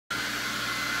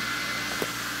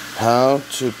How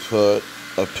to put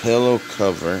a pillow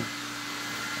cover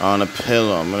on a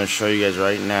pillow. I'm going to show you guys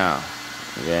right now.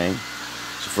 Okay?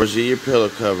 So first you get your pillow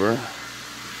cover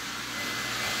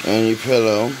and your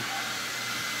pillow.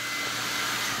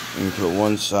 And you put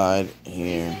one side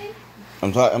here.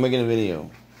 I'm making a video.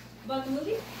 About the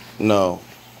movie? No,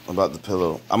 about the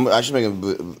pillow. I'm actually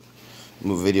making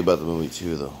a video about the movie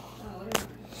too, though. Oh, whatever.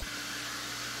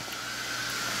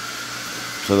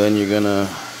 So then you're gonna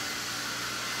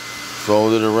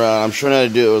fold it around. I'm sure how to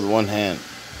do it with one hand,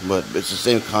 but it's the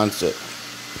same concept,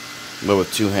 but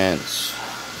with two hands.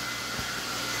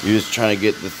 You're just trying to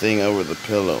get the thing over the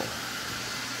pillow.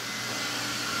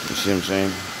 You see what I'm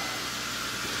saying?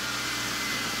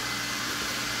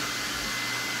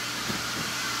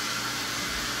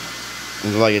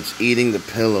 It's like it's eating the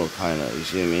pillow, kind of. You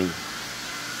see what I mean?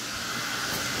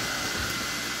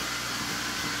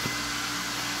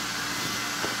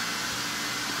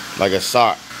 Like a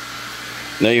sock.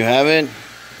 There you have it.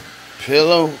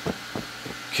 Pillow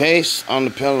case on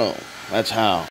the pillow. That's how.